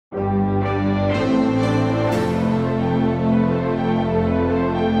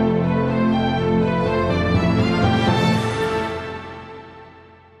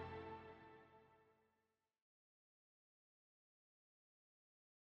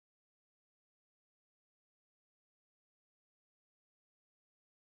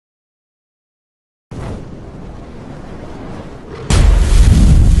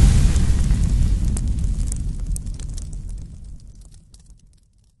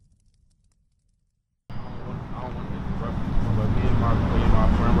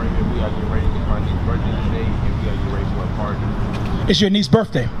It's your niece's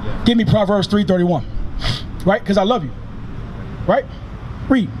birthday. Yeah. Give me Proverbs 3:31. Right? Because I love you. Right?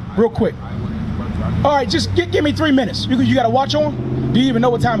 Read real quick. All right, just give me 3 minutes. You got a watch on? Do you even know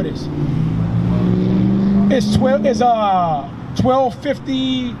what time it is? It's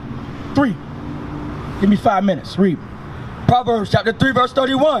 12:53. Give me 5 minutes. Read. Proverbs chapter 3 verse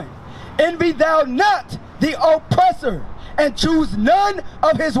 31. Envy thou not the oppressor, and choose none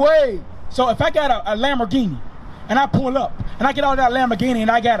of his ways. So if I got a Lamborghini and I pull up and I get out of that Lamborghini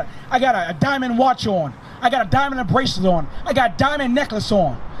and I got a diamond watch on, I got a diamond bracelet on, I got a diamond necklace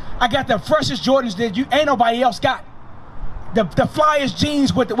on, I got the freshest Jordans that you ain't nobody else got, the flyest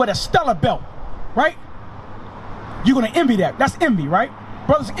jeans with a stellar belt, right? You're gonna envy that. That's envy, right?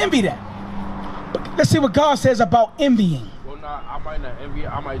 Brothers, envy that. But let's see what God says about envying. Well, no, I might not envy.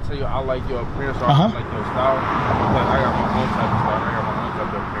 I might tell you I like your appearance or I like your style. But I got my own type of style. I got my own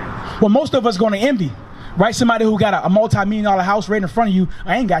type of appearance. Well, most of us gonna envy, right? Somebody who got a multi-million-dollar house right in front of you.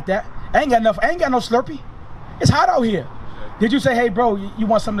 I ain't got that. I ain't got enough. I ain't got no Slurpee. It's hot out here. Did you say, hey, bro, you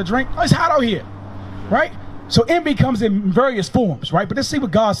want something to drink? Oh, it's hot out here, right? So envy comes in various forms, right? But let's see what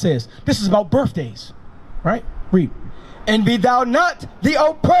God says. This is about birthdays, right? Read. Envy thou not the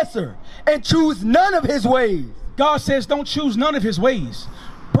oppressor, and choose none of his ways. God says don't choose none of his ways.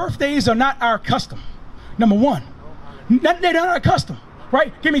 Birthdays are not our custom. Number one, they're not our custom,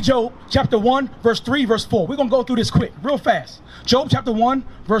 right? Give me Job chapter 1, verse 3, verse 4. We're going to go through this quick, real fast. Job chapter 1,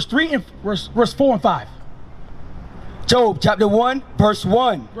 verse 3, and verse 4 and 5. Job chapter 1, verse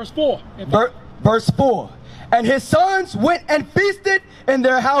 1. Verse 4. Verse 4. And his sons went and feasted in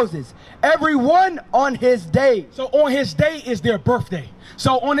their houses, every one on his day. So on his day is their birthday.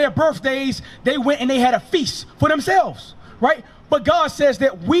 So on their birthdays, they went and they had a feast for themselves, right? But God says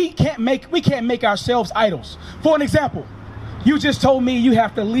that we can't make ourselves idols. For an example, you just told me you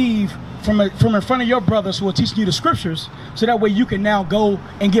have to leave from in front of your brothers who are teaching you the scriptures, so that way you can now go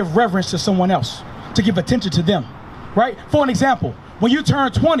and give reverence to someone else, to give attention to them, right? For an example, when you turn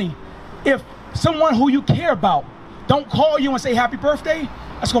 20, if someone who you care about don't call you and say happy birthday,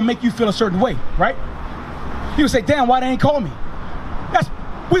 that's gonna make you feel a certain way, right? People say, damn, why they ain't call me?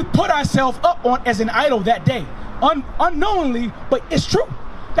 We put ourselves up on as an idol that day, unknowingly, but it's true.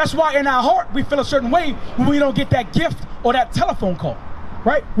 That's why in our heart we feel a certain way when we don't get that gift or that telephone call,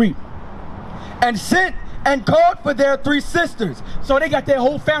 right? Read. And sent and called for their 3 sisters. So they got their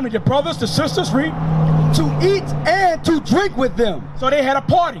whole family, the brothers, the sisters, read. To eat and to drink with them. So they had a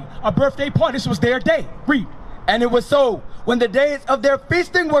party, a birthday party. This was their day. Read. And it was so, when the days of their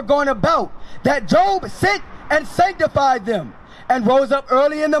feasting were gone about, that Job sent and sanctified them, and rose up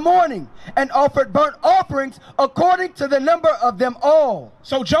early in the morning, and offered burnt offerings according to the number of them all.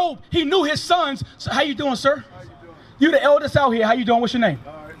 So Job, he knew his sons. So how you doing, sir? How you doing? You the eldest out here. How you doing? What's your name?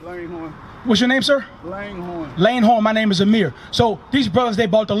 All right, Langhorn. What's your name, sir? Langhorn. Langhorn. My name is Amir. So these brothers, they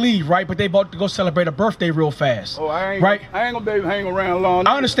about to leave, right? But they about to go celebrate a birthday real fast. Oh, I ain't gonna be able to hang around long.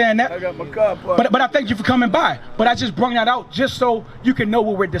 I understand that. I got my car parked. But I thank you for coming by. But I just brought that out just so you can know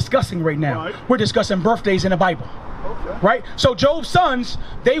what we're discussing right now. Right. We're discussing birthdays in the Bible. Okay. Right? So Job's sons,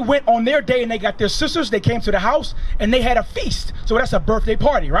 they went on their day and they got their sisters. They came to the house and they had a feast. So that's a birthday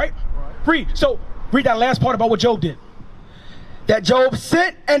party, right? Read. So read that last part about what Job did. That Job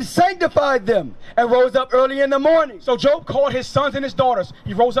sent and sanctified them, and rose up early in the morning. So Job called his sons and his daughters.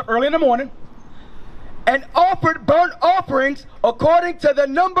 He rose up early in the morning and offered burnt offerings according to the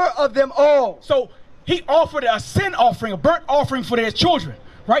number of them all. So he offered a sin offering, a burnt offering for their children,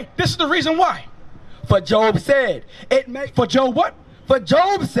 right? This is the reason why. For Job said, For Job what? For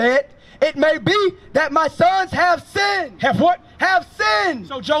Job said, it may be that my sons have sinned. Have what? Have sinned.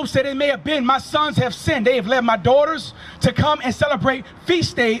 So Job said it may have been my sons have sinned. They have led my daughters to come and celebrate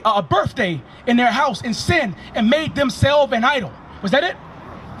feast day, a birthday in their house and sin and made themselves an idol. Was that it?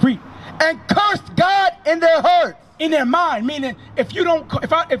 Read. And cursed God in their hearts. In their mind, meaning if you don't,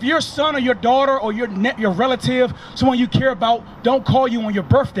 if your son or your daughter or your relative, someone you care about, don't call you on your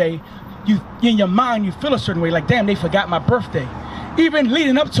birthday, you in your mind you feel a certain way, like damn, they forgot my birthday. Even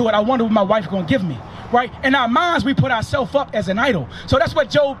leading up to it, I wonder what my wife's gonna give me, right? In our minds, we put ourselves up as an idol. So that's what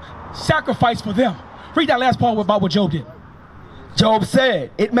Job sacrificed for them. Read that last part about what Job did. Job said,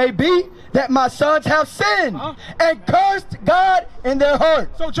 it may be that my sons have sinned and cursed God in their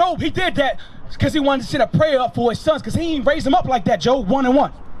hearts. So Job, he did that because he wanted to send a prayer up for his sons, because he didn't raise them up like that. Job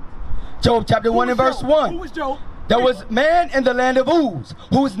 1:1. Job chapter 1 and verse 1. Who was Job? There was man in the land of Uz,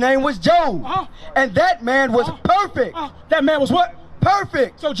 whose name was Job. And that man was perfect. That man was what?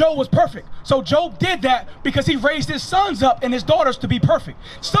 Perfect. So Job was perfect. So Job did that because he raised his sons up and his daughters to be perfect.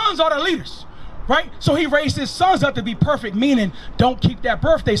 Sons are the leaders, right? So he raised his sons up to be perfect, meaning don't keep that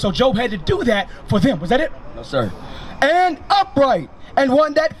birthday. So Job had to do that for them. Was that it? No, sir. and upright, and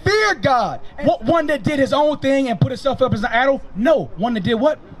one that feared God. One that did his own thing and put himself up as an idol? No. One that did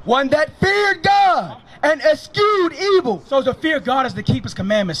what? One that feared God and eschewed evil. So to fear God is to keep his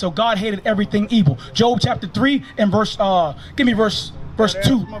commandments. So God hated everything evil. Job chapter 3 and verse 2.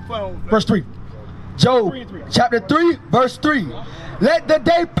 Verse 3. Job chapter 3 verse 3. Let the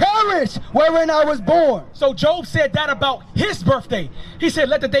day perish wherein I was born. So Job said that about his birthday. He said,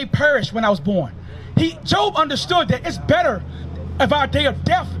 let the day perish when I was born. Job understood that it's better of our day of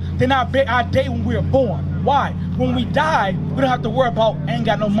death than our day when we were born. Why? When we die, we don't have to worry about, I ain't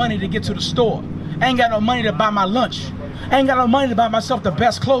got no money to get to the store. I ain't got no money to buy my lunch. I ain't got no money to buy myself the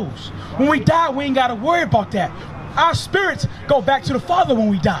best clothes. When we die, we ain't got to worry about that. Our spirits go back to the Father when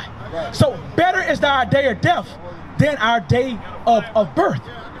we die. So better is our day of death than our day of birth.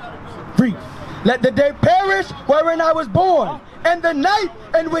 Read. Let the day perish wherein I was born, and the night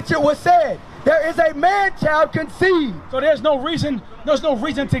in which it was said, there is a man-child conceived. So there's no reason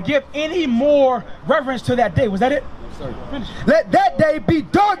to give any more reverence to that day. Was that it? Yes, let that day be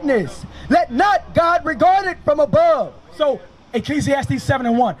darkness. Let not God regard it from above. So Ecclesiastes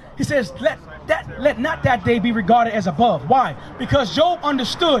 7:1, he says, let not that day be regarded as above. Why? Because Job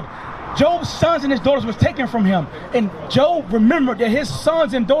understood Job's sons and his daughters was taken from him. And Job remembered that his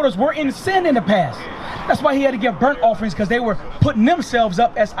sons and daughters were in sin in the past. That's why he had to give burnt offerings, because they were putting themselves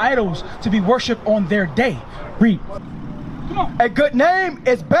up as idols to be worshipped on their day. Read. Come on. A good name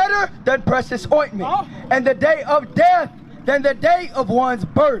is better than precious ointment, and the day of death than the day of one's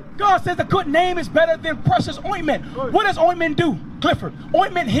birth. God says a good name is better than precious ointment. What does ointment do, Clifford?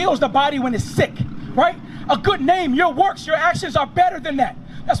 Ointment heals the body when it's sick, right? A good name, your works, your actions are better than that.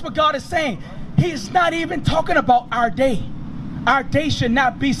 That's what God is saying. He's not even talking about our day. Our day should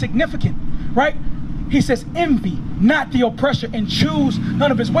not be significant, right? He says, envy not the oppressor and choose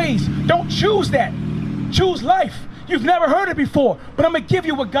none of his ways. Don't choose that. Choose life. You've never heard it before, but I'm going to give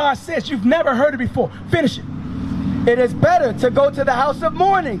you what God says. You've never heard it before. Finish it. It is better to go to the house of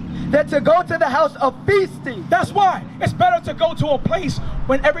mourning than to go to the house of feasting. That's why. It's better to go to a place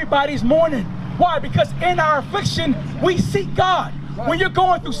when everybody's mourning. Why? Because in our affliction, we seek God. When you're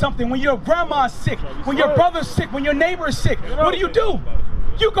going through something, when your grandma's sick, when your brother's sick, when your neighbor is sick, what do?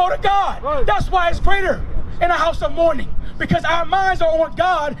 You go to God. That's why it's greater in a house of mourning. Because our minds are on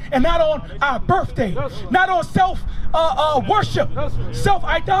God and not on our birthday. Not on self-worship,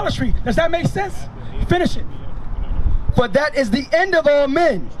 self-idolatry. Does that make sense? Finish it. For that is the end of all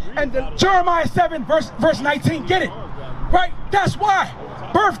men. And Jeremiah 7 verse 19, get it? Right? That's why.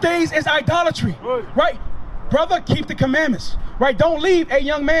 Birthdays is idolatry. Right? Brother, keep the commandments. Right? Don't leave a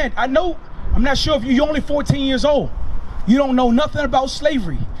young man. I'm not sure if you're only 14 years old. You don't know nothing about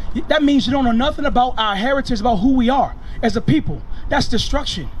slavery. That means you don't know nothing about our heritage, about who we are as a people. That's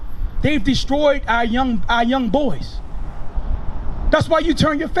destruction. They've destroyed our young boys. That's why you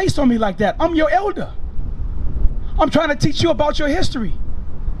turn your face on me like that. I'm your elder. I'm trying to teach you about your history.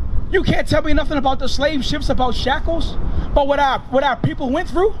 You can't tell me nothing about the slave ships, about shackles, about what our people went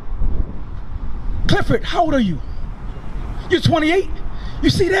through. Clifford, how old are you? You're 28. You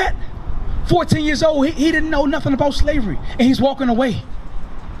see that? 14 years old, he didn't know nothing about slavery, and he's walking away.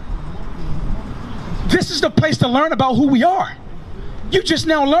 This is the place to learn about who we are. You just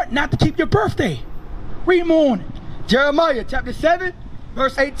now learned not to keep your birthday. Read more on it. Jeremiah chapter 7,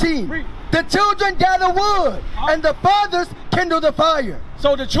 verse 18. Read. The children gather wood, and the fathers kindle the fire.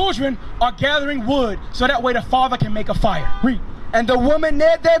 So the children are gathering wood, so that way the father can make a fire. Read. And the women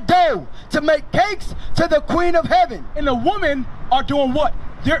knead their dough to make cakes to the queen of heaven. And the women are doing what?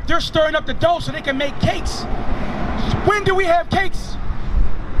 They're stirring up the dough so they can make cakes. When do we have cakes?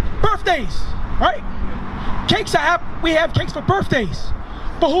 Birthdays, right? We have cakes for birthdays.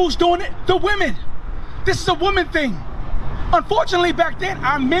 But who's doing it? The women. This is a woman thing. Unfortunately, back then,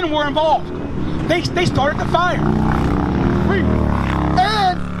 our men were involved. They started the fire. Read.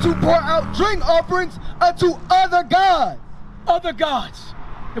 And to pour out drink offerings unto other gods. Other gods.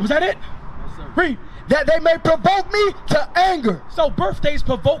 Was that it? Yes, sir. Read. That they may provoke me to anger. So birthdays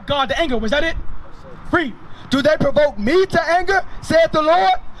provoke God to anger. Was that it? Yes, sir. Read. Do they provoke me to anger, saith the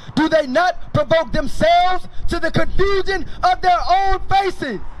Lord? Do they not provoke themselves to the confusion of their own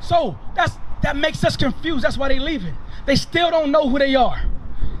faces? So that makes us confused. That's why they're leaving. They still don't know who they are.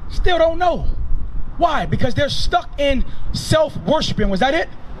 Still don't know. Why? Because they're stuck in self-worshiping. Was that it?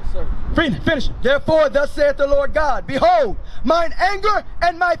 Yes, sir. Finish it. Therefore, thus saith the Lord God, behold, mine anger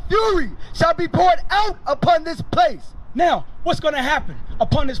and my fury shall be poured out upon this place. Now, what's going to happen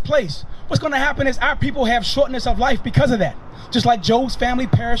upon this place? What's going to happen is our people have shortness of life because of that. Just like Job's family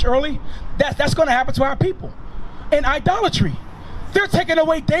perished early, that's going to happen to our people. And idolatry. They're taking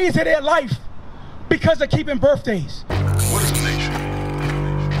away days of their life because of keeping birthdays. What is a nation?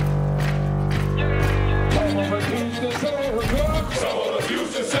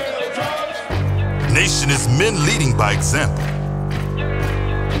 Nation is men leading by example.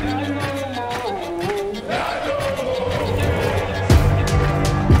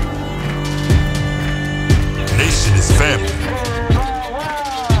 Nation is family.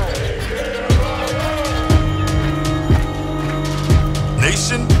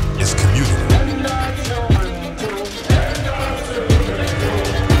 Nation is community.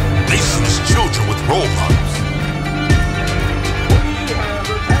 Nation is children with role models.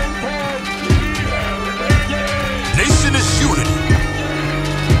 Nation is unity.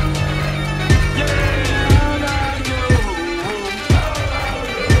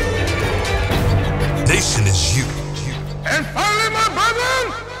 Nation is you. And finally, my brethren,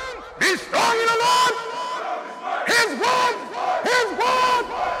 be strong in the Lord. His word, his word.